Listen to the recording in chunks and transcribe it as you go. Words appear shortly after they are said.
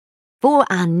For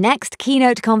our next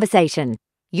keynote conversation,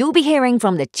 you'll be hearing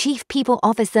from the Chief People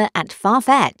Officer at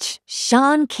Farfetch,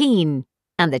 Sian Keane,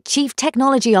 and the Chief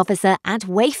Technology Officer at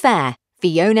Wayfair,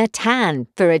 Fiona,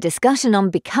 for a discussion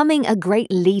on becoming a great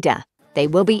leader. They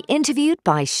will be interviewed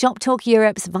by Shoptalk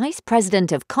Europe's Vice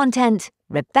President of Content,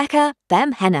 Rebecca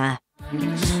Bemhena.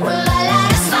 Well, I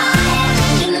like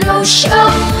smile, no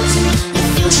shows. The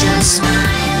future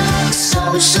smile,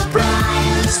 so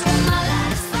surprised. I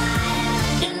like fire,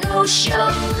 no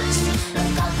shows.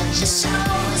 Look up at your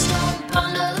souls, don't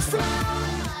ponder the throne.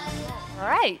 All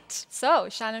right, so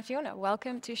Sian and Fiona,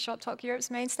 welcome to Shoptalk Europe's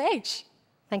main stage.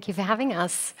 Thank you for having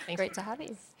us. Great to have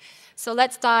you. So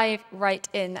let's dive right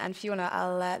in, and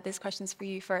Fiona, this question's for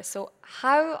you first. So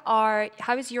how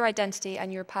is your identity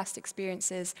and your past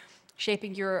experiences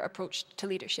shaping your approach to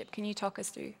leadership? Can you talk us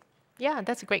through? Yeah,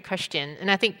 that's a great question. And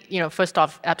I think, first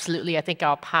off, absolutely, I think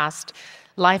our past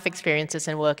life experiences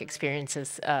and work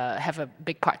experiences have a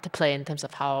big part to play in terms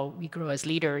of how we grow as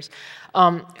leaders.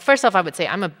 First off, I would say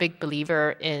I'm a big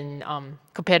believer in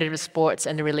competitive sports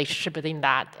and the relationship between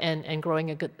that and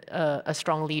growing a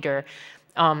strong leader.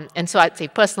 And so I'd say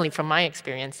personally, from my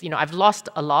experience, I've lost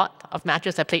a lot of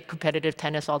matches. I played competitive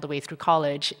tennis all the way through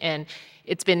college, and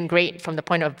it's been great from the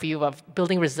point of view of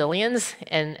building resilience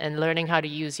and learning how to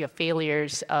use your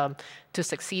failures to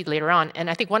succeed later on. And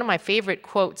I think one of my favorite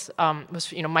quotes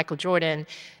was, Michael Jordan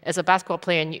as a basketball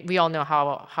player, and we all know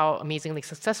how amazingly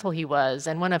successful he was.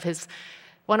 And one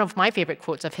of my favorite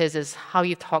quotes of his is how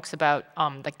he talks about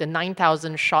like the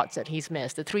 9,000 shots that he's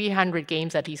missed, the 300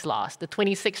 games that he's lost, the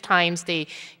 26 times they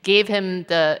gave him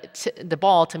the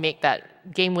ball to make that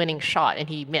game-winning shot and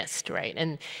he missed, right?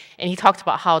 And he talked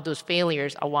about how those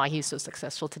failures are why he's so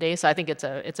successful today. So I think it's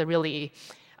a really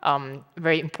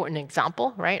very important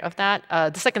example, right, of that.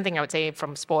 The second thing I would say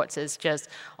from sports is just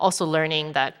also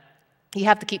learning that you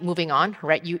have to keep moving on,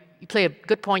 right? You play a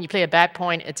good point, you play a bad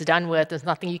point, it's done with, there's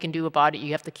nothing you can do about it,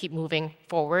 you have to keep moving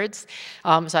forwards.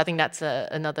 So I think that's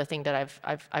another thing that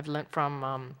I've learned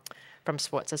from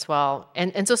sports as well.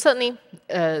 And so certainly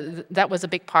that was a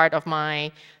big part of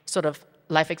my sort of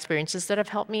life experiences that have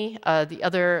helped me. The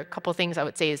other couple of things I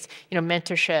would say is,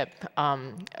 mentorship,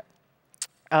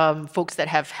 folks that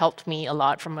have helped me a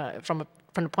lot from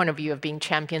the point of view of being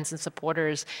champions and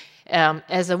supporters.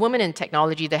 As a woman in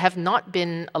technology, there have not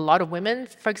been a lot of women,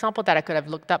 for example, that I could have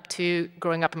looked up to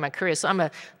growing up in my career. So I'm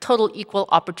a total equal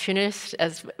opportunist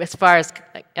as far as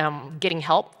getting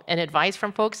help and advice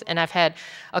from folks. And I've had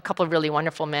a couple of really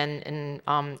wonderful men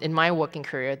in my working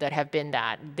career that have been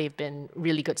that. They've been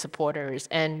really good supporters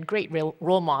and great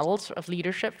role models of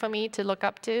leadership for me to look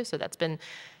up to. So that's been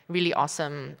really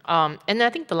awesome. And I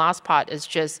think the last part is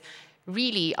just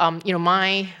really,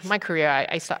 my career,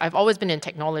 I've always been in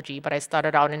technology, but I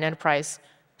started out in enterprise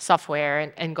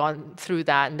software and gone through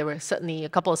that. And there were certainly a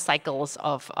couple of cycles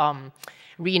of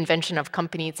reinvention of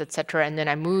companies, et cetera. And then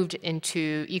I moved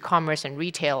into e-commerce and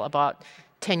retail about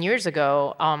 10 years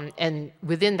ago. And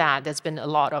within that, there's been a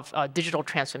lot of digital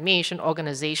transformation,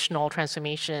 organizational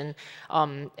transformation,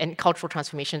 and cultural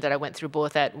transformation that I went through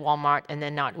both at Walmart and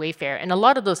then now at Wayfair. And a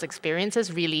lot of those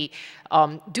experiences really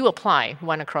do apply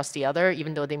one across the other,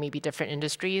 even though they may be different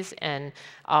industries. And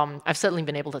I've certainly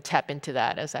been able to tap into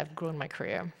that as I've grown my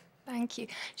career. Thank you.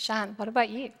 Sian, what about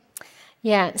you?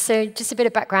 Yeah, so just a bit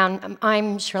of background.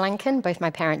 I'm Sri Lankan. Both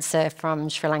my parents are from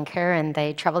Sri Lanka, and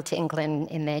they traveled to England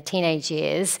in their teenage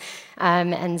years.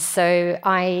 And so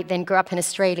I then grew up in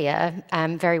Australia,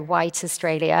 very white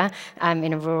Australia,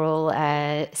 in a rural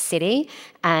city.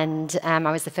 And I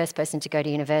was the first person to go to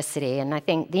university. And I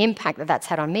think the impact that that's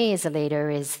had on me as a leader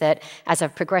is that as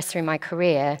I've progressed through my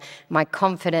career, my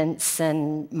confidence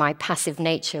and my passive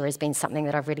nature has been something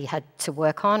that I've really had to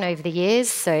work on over the years.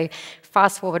 So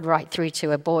fast forward right through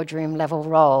to a boardroom level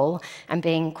role, and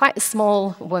being quite a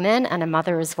small woman and a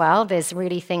mother as well, there's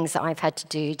really things that I've had to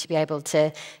do to be able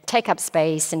to take up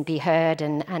space and be heard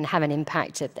and have an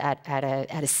impact at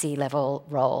a C-level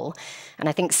role. And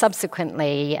I think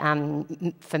subsequently,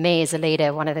 for me as a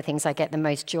leader, one of the things I get the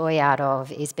most joy out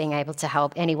of is being able to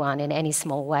help anyone in any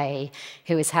small way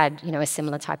who has had a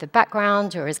similar type of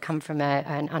background or has come from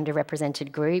an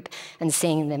underrepresented group, and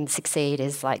seeing them succeed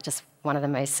is like just one of the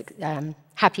most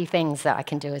happy things that I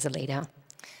can do as a leader.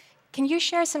 Can you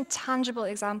share some tangible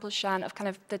examples, Sian, of kind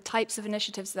of the types of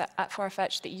initiatives that at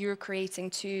Farfetch that you're creating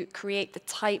to create the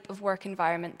type of work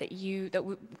environment that you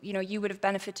would have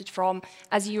benefited from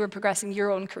as you were progressing your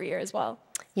own career as well?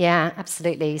 Yeah,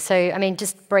 absolutely. So, I mean,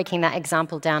 just breaking that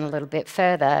example down a little bit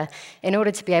further, in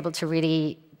order to be able to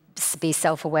really be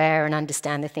self-aware and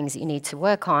understand the things that you need to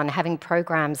work on, having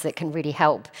programs that can really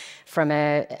help from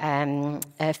a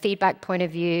feedback point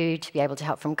of view, to be able to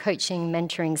help from coaching,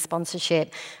 mentoring,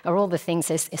 sponsorship, are all the things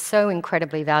that are so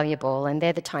incredibly valuable. And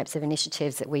they're the types of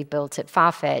initiatives that we've built at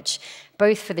Farfetch,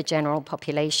 both for the general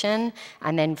population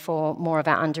and then for more of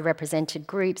our underrepresented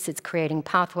groups. It's creating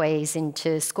pathways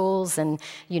into schools and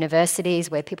universities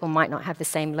where people might not have the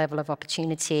same level of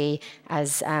opportunity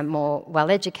as more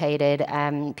well-educated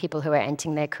people who are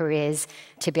entering their careers,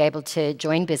 to be able to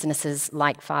join businesses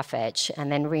like Farfetch,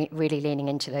 and then really leaning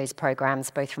into those programs,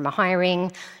 both from a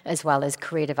hiring as well as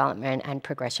career development and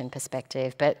progression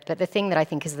perspective. But the thing that I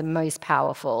think is the most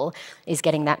powerful is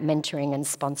getting that mentoring and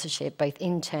sponsorship, both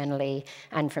internally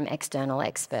and from external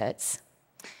experts.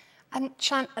 And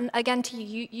Sian, and again to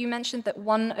you, you mentioned that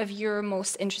one of your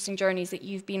most interesting journeys that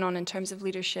you've been on in terms of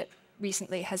leadership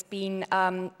recently has been,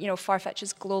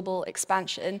 Farfetch's global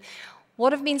expansion.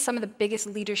 What have been some of the biggest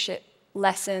leadership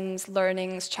lessons,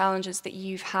 learnings, challenges that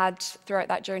you've had throughout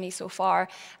that journey so far,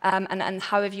 and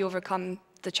how have you overcome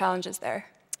the challenges there?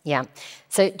 Yeah.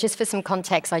 So just for some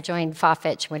context, I joined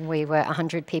Farfetch when we were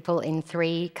 100 people in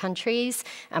 3 countries,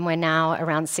 and we're now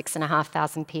around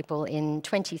 6,500 people in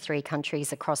 23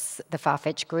 countries across the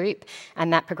Farfetch group,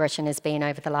 and that progression has been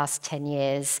over the last 10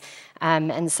 years.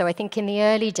 And so I think in the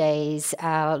early days,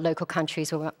 our local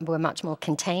countries were much more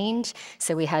contained.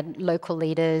 So we had local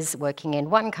leaders working in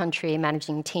one country,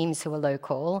 managing teams who were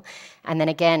local. And then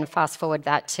again, fast forward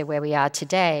that to where we are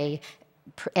today,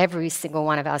 every single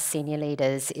one of our senior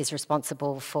leaders is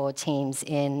responsible for teams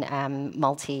in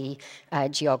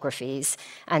multi-geographies.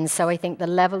 And so I think the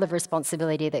level of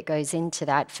responsibility that goes into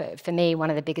that, for me, one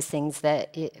of the biggest things that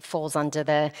it falls under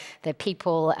the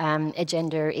people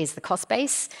agenda is the cost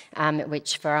base,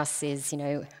 which for us is,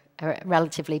 a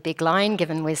relatively big line,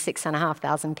 given we're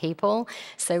 6,500 people.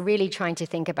 So really trying to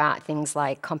think about things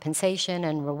like compensation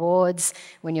and rewards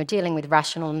when you're dealing with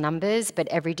rational numbers, but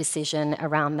every decision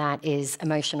around that is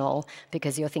emotional,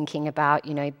 because you're thinking about,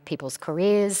 people's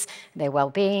careers, their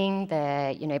well-being,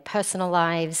 their, personal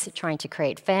lives, trying to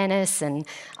create fairness and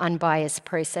unbiased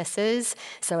processes.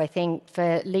 So I think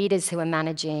for leaders who are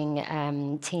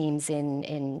managing teams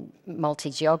in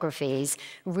multi-geographies,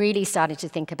 really starting to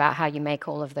think about how you make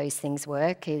all of those things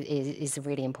work is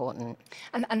really important.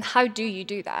 And how do you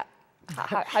do that?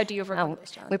 How do you overcome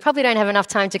this challenge? We probably don't have enough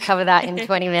time to cover that in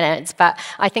 20 minutes, but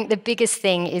I think the biggest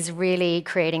thing is really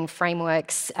creating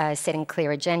frameworks, setting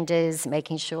clear agendas,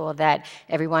 making sure that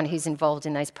everyone who's involved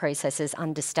in those processes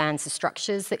understands the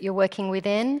structures that you're working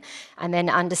within, and then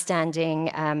understanding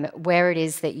where it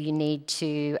is that you need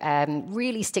to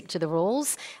really stick to the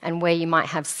rules, and where you might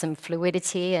have some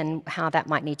fluidity and how that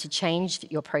might need to change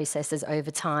your processes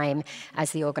over time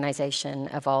as the organization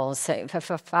evolves. So for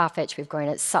Farfetch, we've grown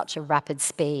at such a rapid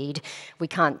speed. We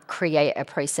can't create a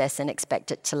process and expect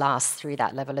it to last through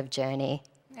that level of journey.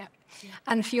 Yeah.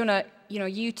 And Fiona,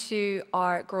 you two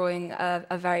are growing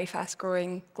a very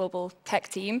fast-growing global tech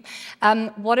team.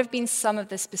 What have been some of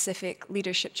the specific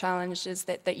leadership challenges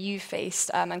that you've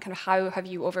faced, and kind of how have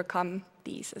you overcome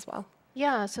these as well?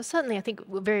 Yeah, so certainly I think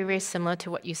very, very similar to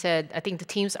what you said. I think the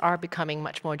teams are becoming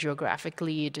much more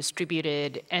geographically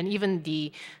distributed, and even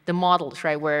the models,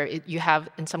 right, where you have,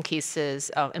 in some cases,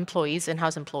 employees,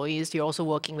 in-house employees. You're also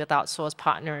working with outsourced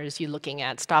partners. You're looking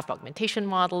at staff augmentation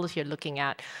models. You're looking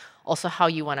at also how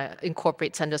you want to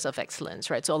incorporate centers of excellence,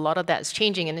 right? So a lot of that is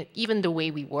changing, and even the way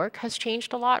we work has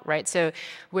changed a lot, right? So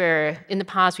where in the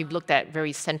past we've looked at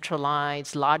very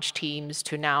centralized, large teams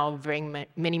to now very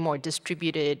many more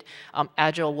distributed,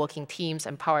 agile working teams,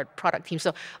 empowered product teams.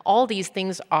 So all these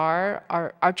things are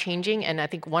changing, and I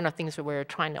think one of the things that we're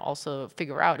trying to also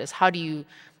figure out is how do you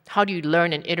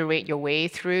learn and iterate your way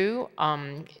through.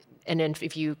 And then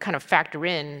if you kind of factor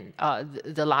in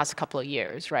the last couple of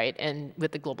years, right, and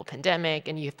with the global pandemic,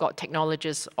 and you've got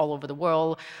technologists all over the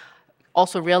world,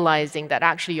 also realizing that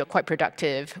actually you're quite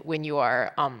productive when you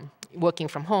are working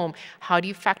from home, how do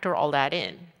you factor all that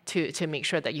in to make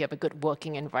sure that you have a good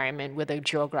working environment with a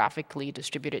geographically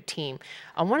distributed team?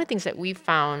 One of the things that we've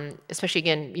found, especially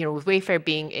again, with Wayfair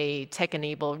being a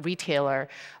tech-enabled retailer,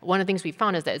 one of the things we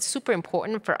found is that it's super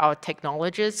important for our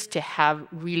technologists to have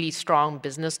really strong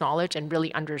business knowledge and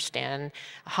really understand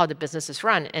how the business is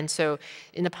run. And so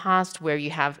in the past, where you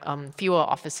have fewer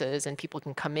offices and people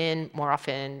can come in more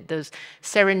often, those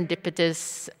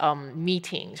serendipitous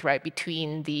meetings, right,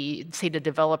 between the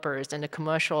developers and the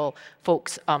commercial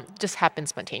folks just happen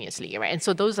spontaneously, right? And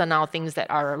so those are now things that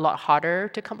are a lot harder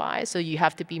to come by. So you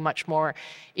have to be much more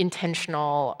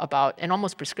intentional about and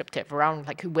almost prescriptive around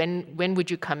like when would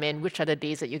you come in, which are the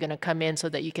days that you're going to come in, so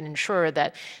that you can ensure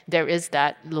that there is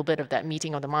that little bit of that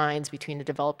meeting of the minds between the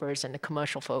developers and the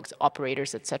commercial folks,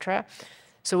 operators, et cetera.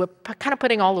 So we're kind of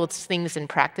putting all those things in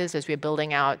practice as we're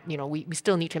building out. We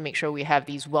still need to make sure we have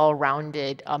these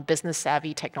well-rounded,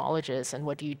 business-savvy technologists. And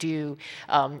what do you do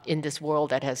in this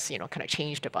world that has, kind of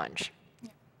changed a bunch?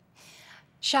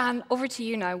 Sian, over to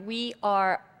you now. We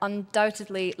are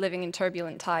undoubtedly living in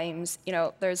turbulent times.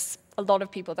 There's a lot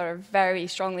of people that are very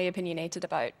strongly opinionated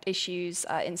about issues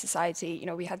in society.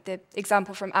 We had the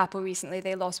example from Apple recently.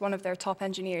 They lost one of their top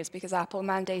engineers because Apple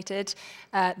mandated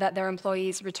that their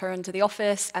employees return to the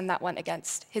office, and that went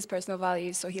against his personal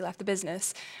values, so he left the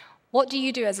business. What do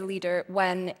you do as a leader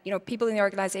when people in the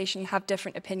organization have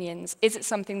different opinions? Is it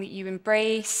something that you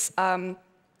embrace?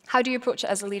 How do you approach it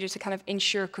as a leader to kind of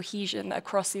ensure cohesion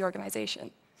across the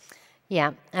organization?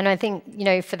 Yeah, and I think,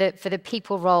 for the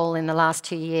people role in the last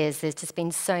 2 years, there's just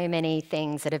been so many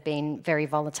things that have been very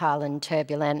volatile and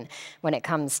turbulent when it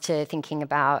comes to thinking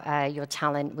about your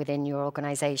talent within your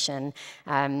organization.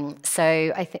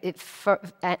 So I think,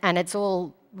 and it's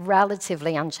all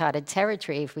relatively uncharted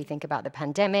territory if we think about the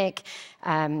pandemic.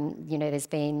 There's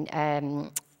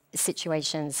been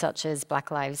situations such as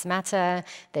Black Lives Matter.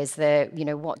 There's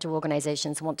what do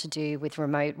organizations want to do with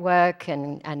remote work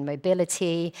and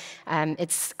mobility?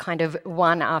 It's kind of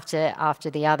one after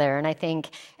the other. And I think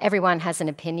everyone has an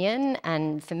opinion.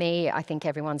 And for me, I think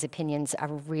everyone's opinions are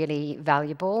really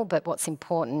valuable. But what's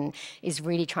important is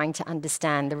really trying to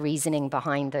understand the reasoning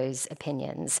behind those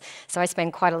opinions. So I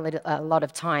spend quite a lot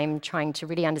of time trying to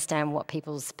really understand what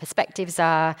people's perspectives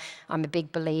are. I'm a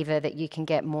big believer that you can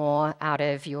get more out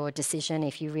of your decision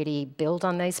if you really build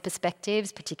on those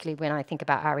perspectives, particularly when I think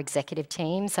about our executive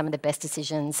team. Some of the best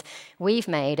decisions we've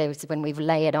made is when we've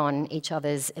layered on each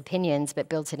other's opinions but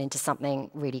built it into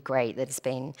something really great that has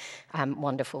been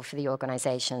wonderful for the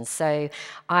organization. So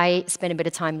I spend a bit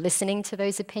of time listening to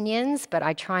those opinions, but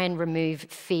I try and remove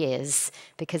fears,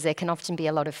 because there can often be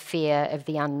a lot of fear of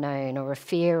the unknown or a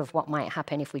fear of what might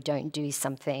happen if we don't do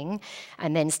something,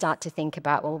 and then start to think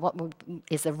about, well, what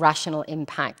is the rational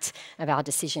impact of our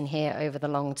decision here over the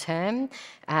long term,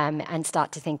 and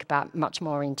start to think about much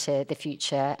more into the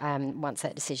future once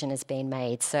that decision has been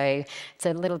made. So it's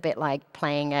a little bit like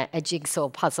playing a jigsaw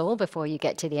puzzle before you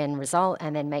get to the end result,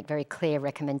 and then make very clear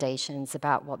recommendations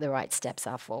about what the right steps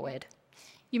are forward.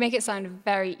 You make it sound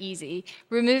very easy.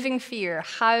 Removing fear,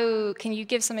 how can you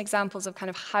give some examples of kind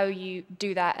of how you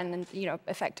do that and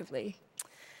effectively?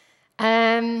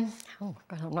 Oh,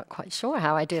 God, I'm not quite sure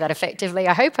how I do that effectively.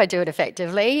 I hope I do it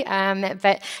effectively.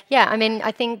 But yeah, I mean,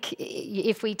 I think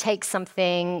if we take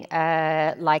something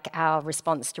like our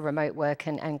response to remote work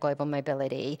and global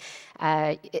mobility,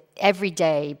 every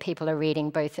day people are reading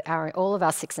both all of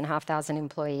our 6,500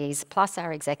 employees, plus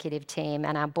our executive team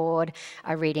and our board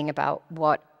are reading about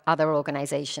what other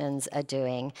organizations are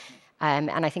doing.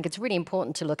 And I think it's really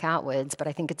important to look outwards, but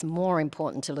I think it's more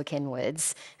important to look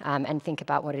inwards and think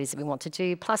about what it is that we want to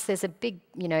do. Plus, there's a big,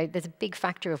 there's a big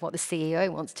factor of what the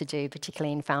CEO wants to do,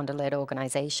 particularly in founder-led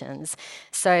organizations.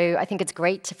 So I think it's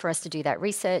great for us to do that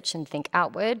research and think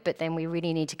outward, but then we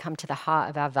really need to come to the heart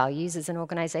of our values as an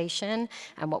organization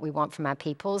and what we want from our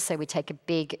people. So we take a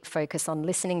big focus on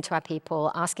listening to our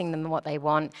people, asking them what they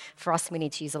want. For us, we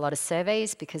need to use a lot of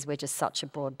surveys because we're just such a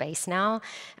broad base now,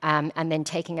 and then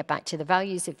taking it back to the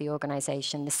values of the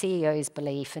organization, the CEO's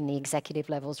belief and the executive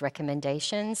level's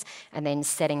recommendations, and then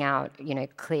setting out,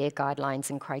 clear guidelines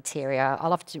and criteria.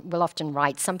 We'll often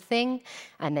write something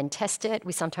and then test it.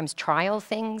 We sometimes trial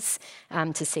things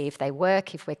to see if they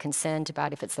work. If we're concerned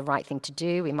about if it's the right thing to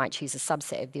do, we might choose a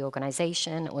subset of the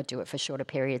organization or do it for shorter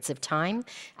periods of time,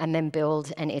 and then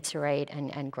build and iterate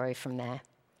and grow from there.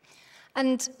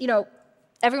 And,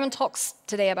 everyone talks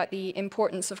today about the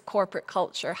importance of corporate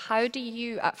culture. How do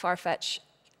you at Farfetch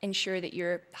ensure that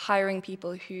you're hiring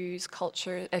people whose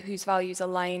culture, whose values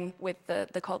align with the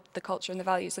culture and the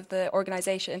values of the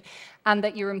organization, and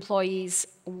that your employees,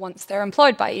 once they're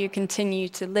employed by you, continue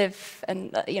to live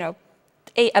and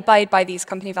abide by these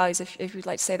company values, if you'd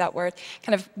like to say that word?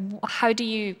 Kind of, how do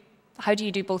you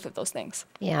do both of those things?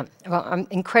 Yeah, well, I'm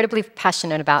incredibly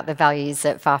passionate about the values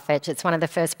at Farfetch. It's one of the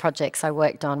first projects I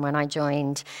worked on when I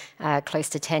joined close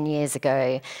to 10 years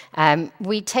ago.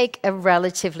 We take a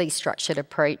relatively structured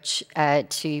approach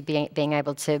to being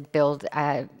able to build,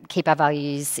 keep our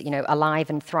values, alive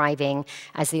and thriving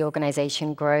as the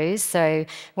organization grows. So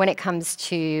when it comes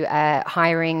to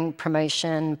hiring,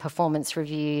 promotion, performance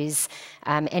reviews,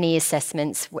 any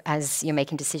assessments as you're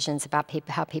making decisions about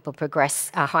how people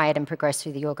progress, are hired and progress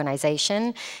through the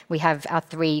organization. We have our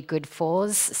 3 good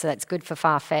fours, so that's good for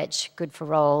Farfetch, good for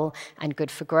role, and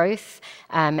good for growth.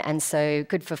 And so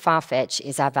good for Farfetch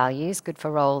is our values, good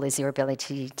for role is your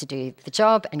ability to do the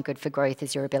job, and good for growth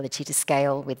is your ability to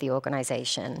scale with the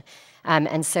organization.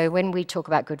 And so when we talk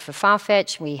about good for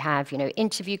Farfetch, we have,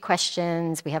 interview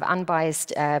questions, we have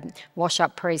unbiased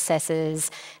wash-up processes.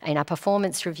 In our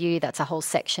performance review, that's a whole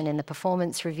section in the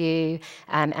performance review.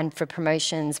 And for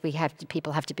promotions,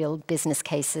 people have to build business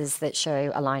cases that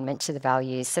show alignment to the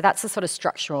values. So that's the sort of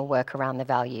structural work around the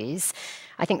values.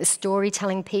 I think the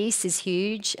storytelling piece is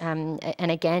huge. And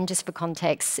again, just for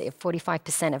context,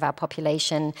 45% of our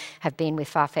population have been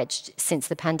with Farfetch since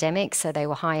the pandemic, so they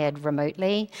were hired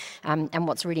remotely. And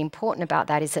what's really important about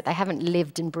that is that they haven't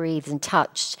lived and breathed and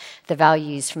touched the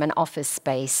values from an office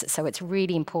space. So it's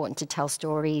really important to tell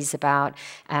stories about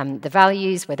the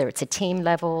values, whether it's a team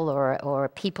level or a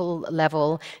people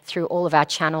level, through all of our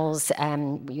channels.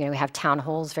 We have town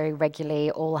halls very regularly,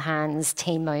 all hands,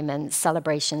 team moments,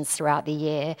 celebrations throughout the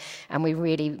year. And we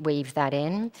really weave that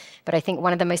in. But I think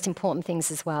one of the most important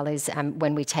things as well is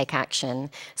when we take action.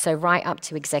 So right up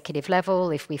to executive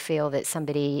level, if we feel that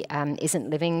somebody isn't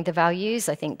living the values,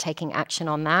 I think taking action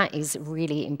on that is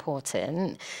really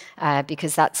important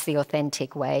because that's the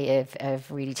authentic way of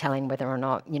really telling whether or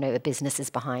not a business is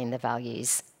behind the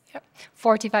values. Yep.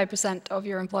 45% of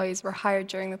your employees were hired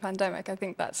during the pandemic. I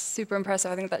think that's super impressive.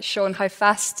 I think that's shown how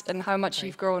fast and how much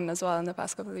you've grown as well in the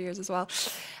past couple of years as well.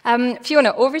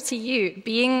 Fiona, over to you.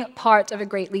 Being part of a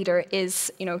great leader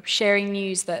is, sharing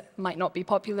news that might not be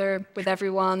popular with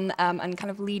everyone and kind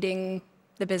of leading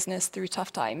the business through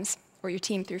tough times, or your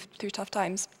team through tough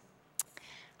times.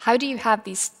 How do you have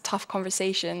these tough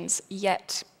conversations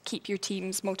yet keep your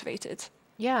teams motivated?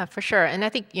 Yeah, for sure. And I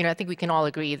think we can all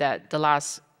agree that the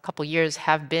last couple years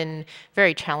have been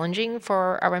very challenging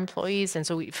for our employees, and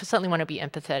so we certainly want to be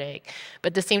empathetic. But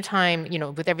at the same time,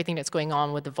 with everything that's going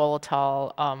on with the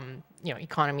volatile,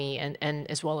 economy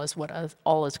and as well as what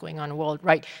all is going on in the world,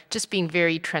 right? Just being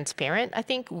very transparent, I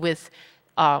think, with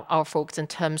our folks in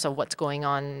terms of what's going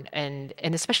on, and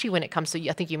especially when it comes to,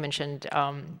 I think you mentioned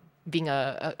being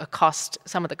a cost,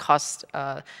 some of the cost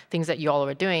things that you all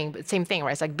are doing, but same thing,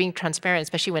 right? It's like being transparent,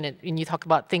 especially when you talk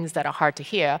about things that are hard to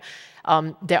hear.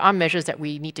 There are measures that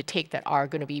we need to take that are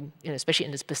going to be, especially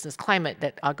in this business climate,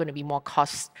 that are going to be more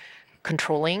cost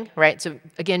controlling, right? So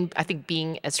again, I think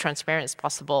being as transparent as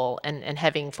possible and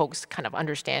having folks kind of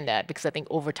understand that, because I think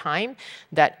over time,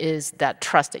 that is that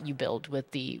trust that you build with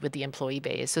the employee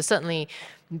base. So certainly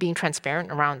being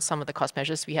transparent around some of the cost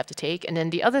measures we have to take. And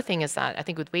then the other thing is that I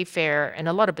think with Wayfair and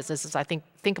a lot of businesses, I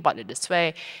think about it this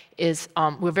way, is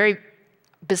we're very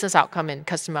business outcome and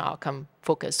customer outcome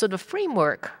focused. So the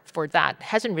framework for that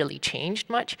hasn't really changed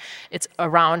much. It's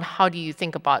around how do you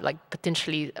think about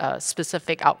potentially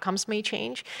specific outcomes may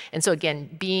change. And so again,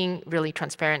 being really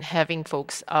transparent, having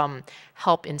folks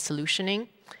help in solutioning.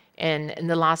 And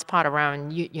the last part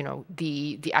around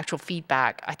the actual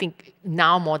feedback, I think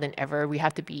now more than ever we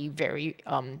have to be very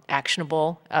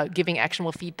actionable. Giving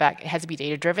actionable feedback, it has to be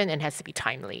data driven and has to be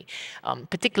timely,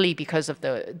 particularly because of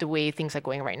the way things are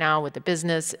going right now with the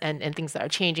business and things that are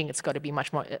changing. It's got to be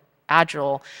much more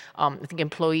agile. I think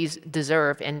employees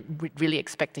deserve and really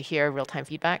expect to hear real-time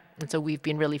feedback. And so we've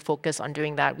been really focused on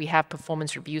doing that. We have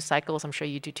performance review cycles, I'm sure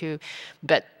you do too,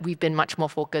 but we've been much more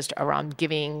focused around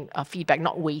giving feedback,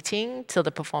 not waiting till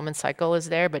the performance cycle is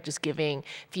there, but just giving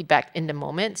feedback in the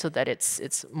moment so that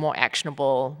it's more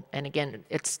actionable. And again,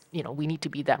 we need to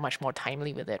be that much more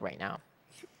timely with it right now.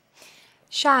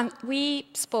 Sian, we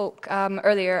spoke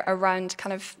earlier around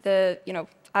kind of the,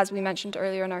 as we mentioned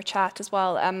earlier in our chat as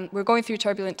well, we're going through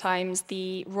turbulent times.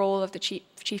 The role of the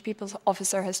Chief People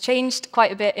Officer has changed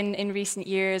quite a bit in recent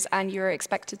years, and you're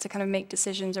expected to kind of make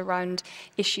decisions around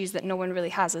issues that no one really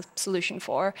has a solution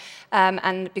for.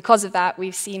 And because of that,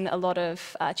 we've seen a lot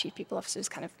of Chief People Officers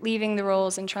kind of leaving the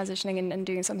roles and transitioning and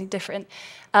doing something different.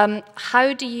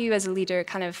 How do you, as a leader,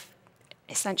 kind of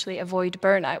essentially avoid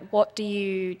burnout? What do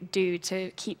you do to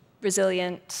keep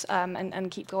resilient and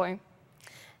keep going?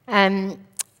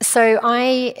 So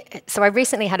I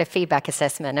recently had a feedback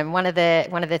assessment, and one of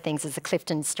the things is the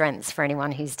Clifton Strengths for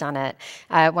anyone who's done it.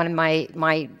 One of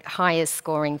my highest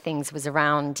scoring things was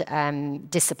around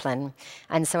discipline,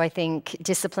 and so I think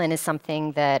discipline is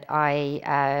something that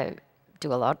I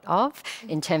do a lot of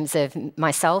in terms of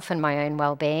myself and my own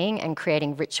well-being, and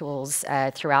creating rituals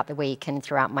throughout the week and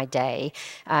throughout my day.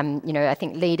 I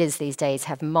think leaders these days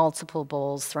have multiple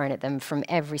balls thrown at them from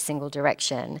every single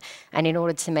direction. And in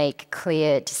order to make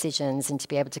clear decisions and to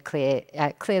be able to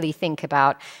clearly think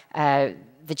about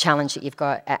the challenge that you've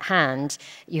got at hand,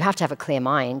 you have to have a clear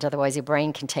mind, otherwise your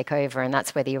brain can take over, and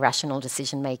that's where the irrational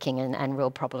decision making and real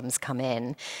problems come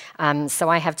in. So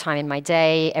I have time in my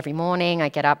day every morning. I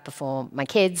get up before my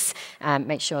kids,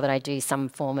 make sure that I do some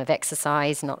form of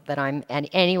exercise, not that I'm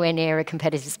anywhere near a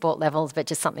competitive sport levels, but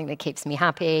just something that keeps me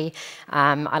happy.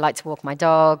 I like to walk my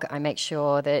dog. I make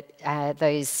sure that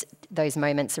those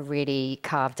moments are really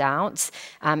carved out,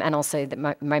 and also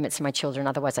the moments for my children.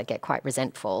 Otherwise, I get quite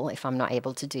resentful if I'm not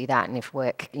able to do that, and if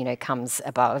work, comes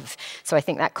above. So I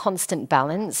think that constant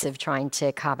balance of trying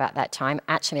to carve out that time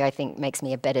actually, I think, makes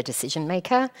me a better decision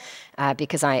maker,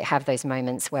 because I have those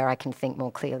moments where I can think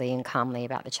more clearly and calmly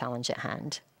about the challenge at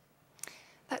hand.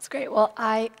 That's great. Well,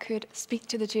 I could speak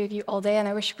to the two of you all day, and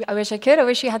I wish I could. I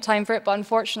wish we had time for it, but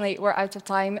unfortunately, we're out of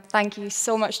time. Thank you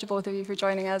so much to both of you for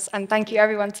joining us, and thank you,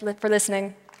 everyone, for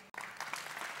listening.